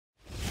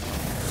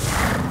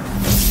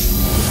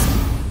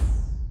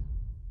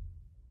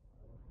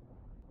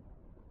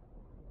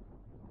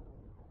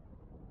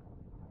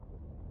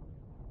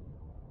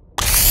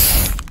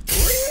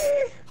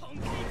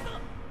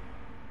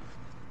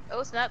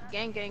snap,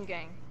 gang, gang,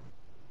 gang.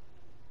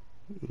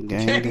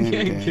 Gang.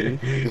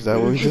 Is that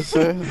what we just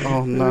said?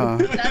 Oh nah.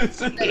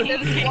 That's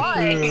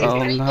why.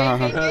 Oh nah.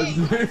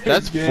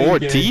 That's for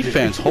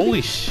defense.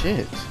 Holy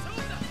shit.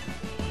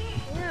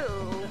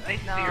 Ew.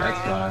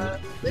 That's fine.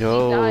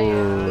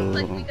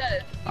 Yo.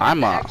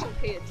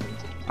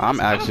 I'm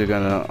actually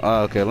gonna.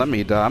 Okay, let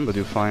me die. I'm gonna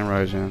do flying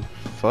rising.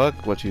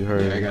 Fuck what you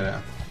heard. Yeah,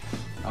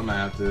 I'm gonna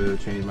have to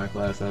change my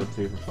class out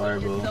too for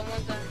fireball.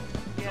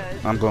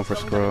 I'm going for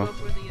scroll.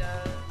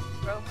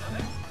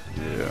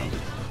 Yeah.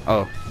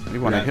 Oh,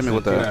 you wanna hit me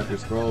with that? After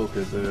scroll,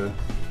 cause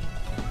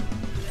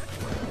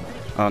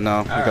Oh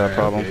no, we got a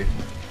problem.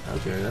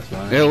 Okay, that's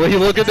fine. Yeah,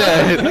 look at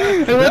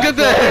that! Look at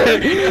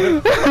that!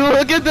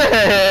 Look at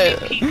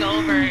that!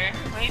 Let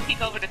me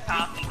peek over the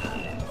top.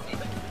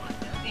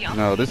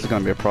 No, this is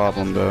gonna be a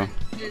problem though.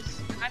 There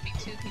might be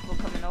 2 people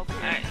coming over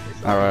here.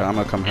 Alright, I'm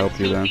gonna come help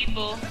you then.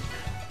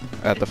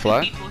 At the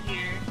flag?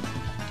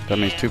 That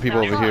means 2 people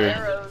over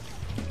here.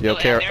 Yo,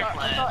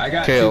 I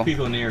got Kale. 2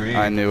 people near me.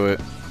 I knew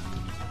it.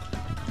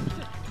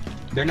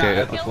 They're not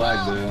at the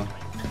flag though.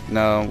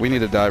 No, we need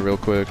to die real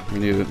quick. We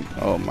need to.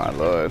 Oh my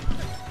lord.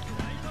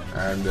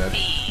 I'm dead.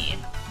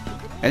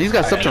 And he's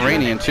got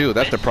subterranean too.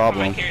 That's the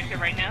problem.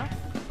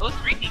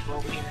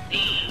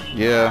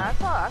 Yeah.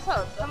 I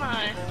saw Come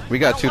on. We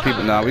got 2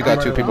 people now. We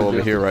got 2 people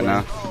over here right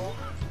now.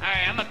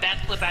 Alright, I'm a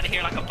backflip out of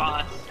here like a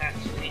boss,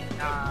 actually.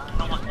 Nah, I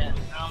don't want that.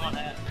 I don't want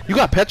that. You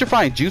got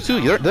petrifying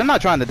jutsu? They're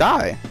not trying to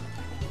die.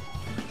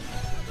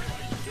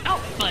 Oh,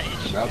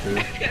 fudge. About to.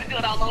 Gotta do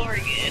it all over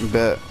again.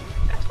 Bet.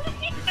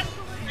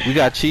 We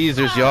got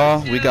cheesers,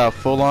 y'all. We got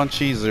full-on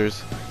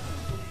cheesers.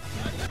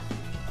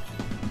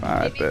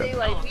 Alright, bet.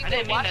 I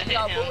didn't mean to hit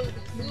him.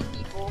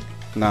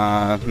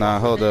 Nah,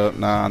 hold up.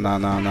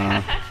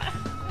 Nah.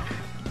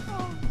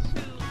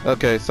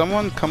 Okay,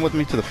 someone come with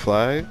me to the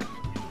flag.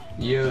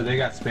 Yo, they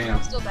got spam.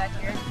 I'm still back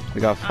here. They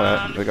got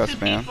flag. They got 2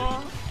 spam.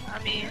 people, I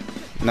mean,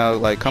 No,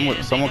 like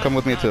someone come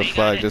with me to the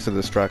flag just to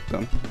distract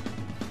them.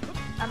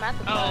 I'm at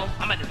the flag. oh,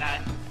 I'm about to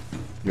die.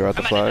 You're at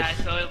the I'm flag? about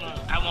to die,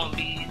 so I won't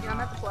be. Yeah, I'm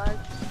at the flag.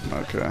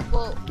 Okay.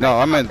 Well, No,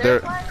 I meant their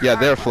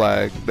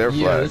flag. Their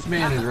Yeah, flag. this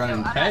man is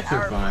running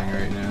petrifying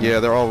right now. Yeah,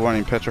 they're all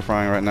running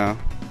petrifying right now.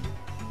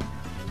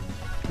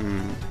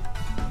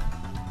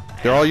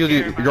 You're all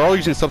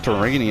using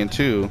subterranean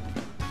too.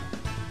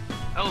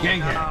 Oh, Gang,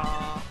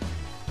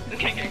 no.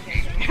 Gang.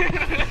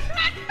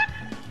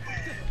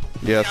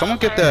 Yeah, someone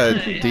get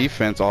that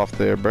defense off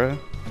there, bruh.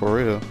 For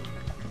real.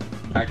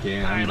 I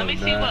can't. Alright, I'm let me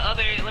gonna see die.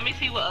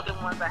 what other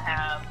ones I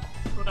have.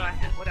 What do I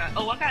have?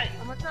 Oh, I got.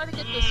 I'm gonna try to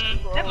get this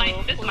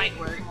scroll. This might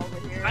work.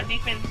 My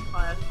defense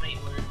class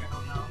might work. I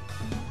don't know.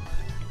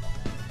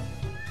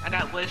 I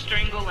got wood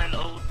strangle and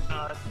old.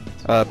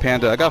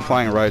 Panda, I got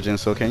flying Raijin,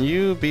 so can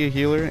you be a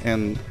healer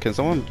and can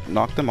someone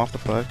knock them off the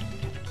flag?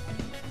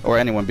 Or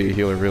anyone be a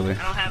healer, really? I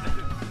don't have it.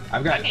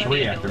 I've got I can't 3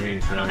 do it. after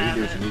me, so I don't you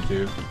do have what you need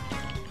to.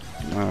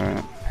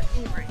 Alright.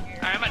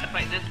 Alright, I'm about to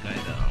fight this guy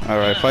though.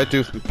 Alright,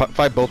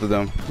 fight both of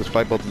them. Just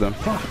fight both of them.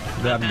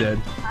 I'm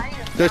dead.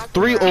 There's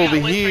 3 over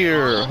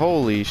here!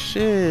 Holy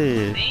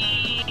shit!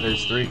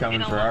 There's 3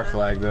 coming for our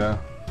flag though.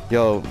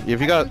 Yo,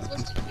 if you got...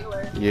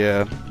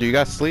 Yeah. Do you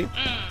guys sleep?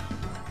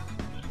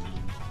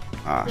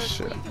 Ah,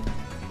 shit.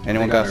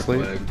 Anyone got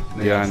sleep?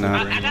 Yeah, I know.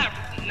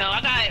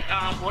 I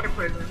got water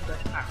prison, but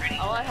it's not ready.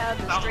 All I have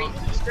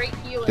is straight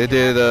healing.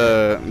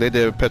 They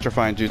did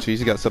petrifying jutsu.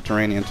 He's got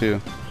subterranean too.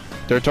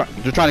 They're trying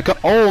to come.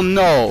 Oh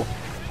no!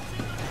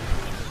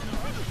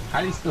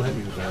 How do you still hit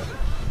me with that?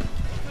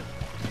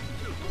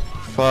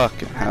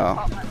 Fucking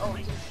hell.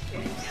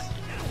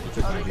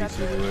 Took my DC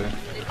away.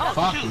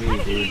 Fuck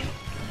me, dude.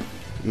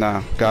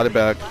 Nah, got it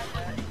back.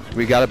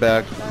 We got it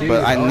back, Dude,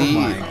 but I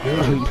need. My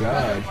good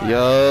God.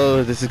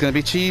 Yo, this is gonna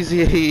be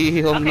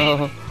cheesy. Oh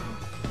no.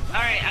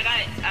 Alright,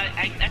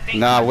 I think.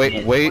 Nah,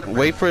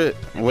 wait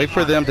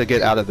for them to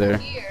get out of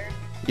there.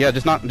 Yeah,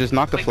 just knock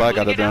the flag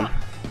out of them.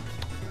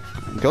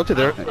 Go to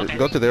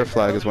their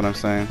flag is what I'm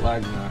saying.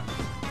 Flag's not.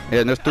 Yeah,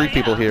 and there's 3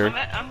 people here.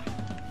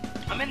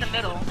 I'm in the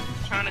middle,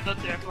 trying to go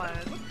to their flag.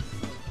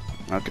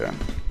 Okay.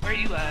 Where are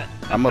you at?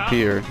 I'm up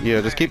here.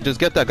 Yeah, just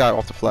get that guy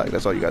off the flag.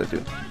 That's all you gotta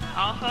do.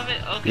 Off of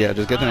it? Okay. Yeah,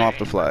 just get them off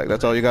the flag.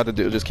 That's all you gotta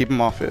do. Just keep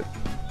them off it.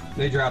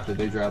 They dropped it.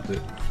 I'm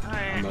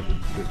Alright. about to...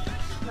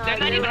 They're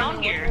not even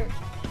on here.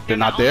 They're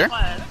not there?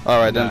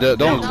 Alright, then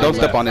don't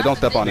step on it. Don't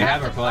step on They it.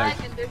 have our flag.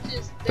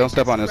 Don't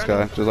step on this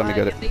guy. Just let me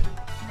get it. They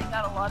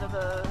got a lot of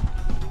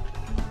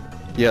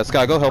Yeah,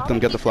 Sky, go help them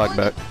get the flag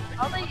back.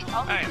 All they keep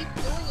doing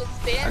is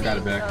spamming. I got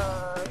it back.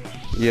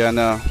 Yeah,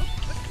 no.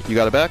 You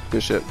got it back?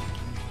 Good shit.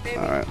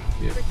 Alright.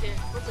 Yeah.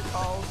 What's it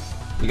called?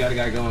 You got a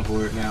guy going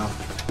for it now.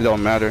 It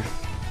don't matter.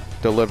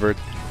 Delivered,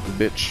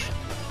 bitch.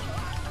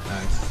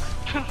 Nice.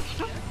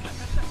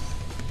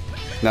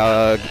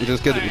 Now,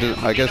 just get it.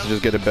 I guess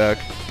just get it back.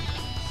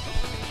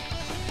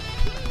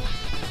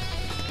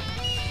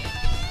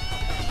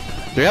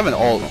 They have an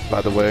ult,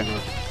 by the way.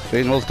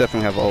 They most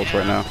definitely have ults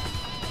right now.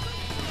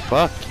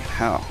 Fuck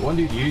how? One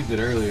dude used it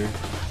earlier.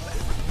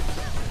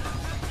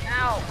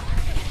 Ow.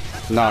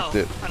 Knocked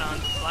it. Hold on,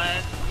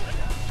 flag.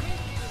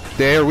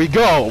 There we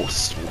go.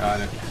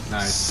 Got it.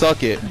 Nice.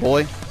 Suck it,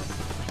 boy.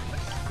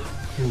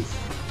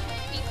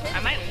 Oof. I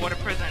might water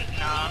prison.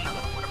 No, I'm not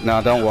gonna water prison.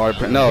 No, don't water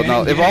prison. No,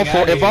 no.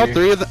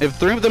 If if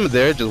three of them are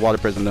there, just water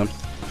prison them.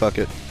 Fuck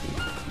it.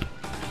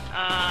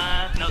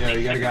 No. Yeah,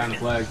 you gotta get on the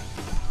flag.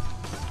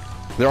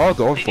 They're all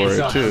going for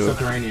it too.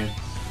 Subterranean.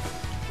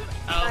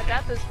 Oh, I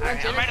got this one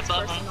Alright, I'm right Genesis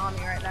above person him. on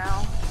me right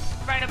now.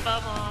 Right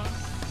above him.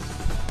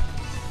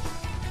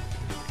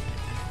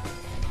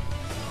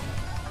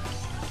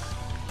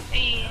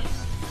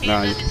 Hey.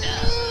 Nah,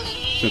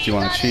 since you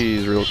want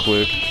cheese real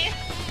quick.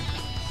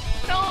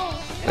 No.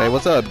 Hey,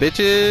 what's up,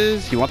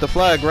 bitches? You want the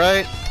flag,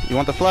 right? You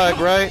want the flag,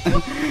 right?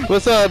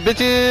 What's up,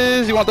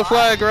 bitches? You want the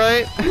flag,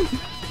 right?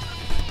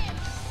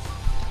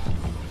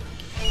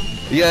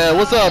 Yeah,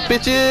 what's up,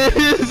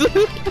 bitches?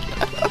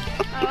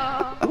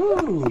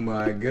 Oh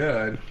my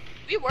god.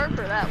 We worked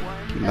for that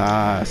one.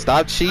 Nah,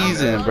 stop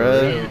cheesing,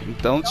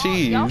 bruh. Don't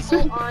cheese. Y'all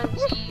full on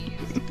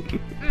cheese.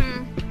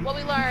 What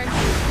we learned.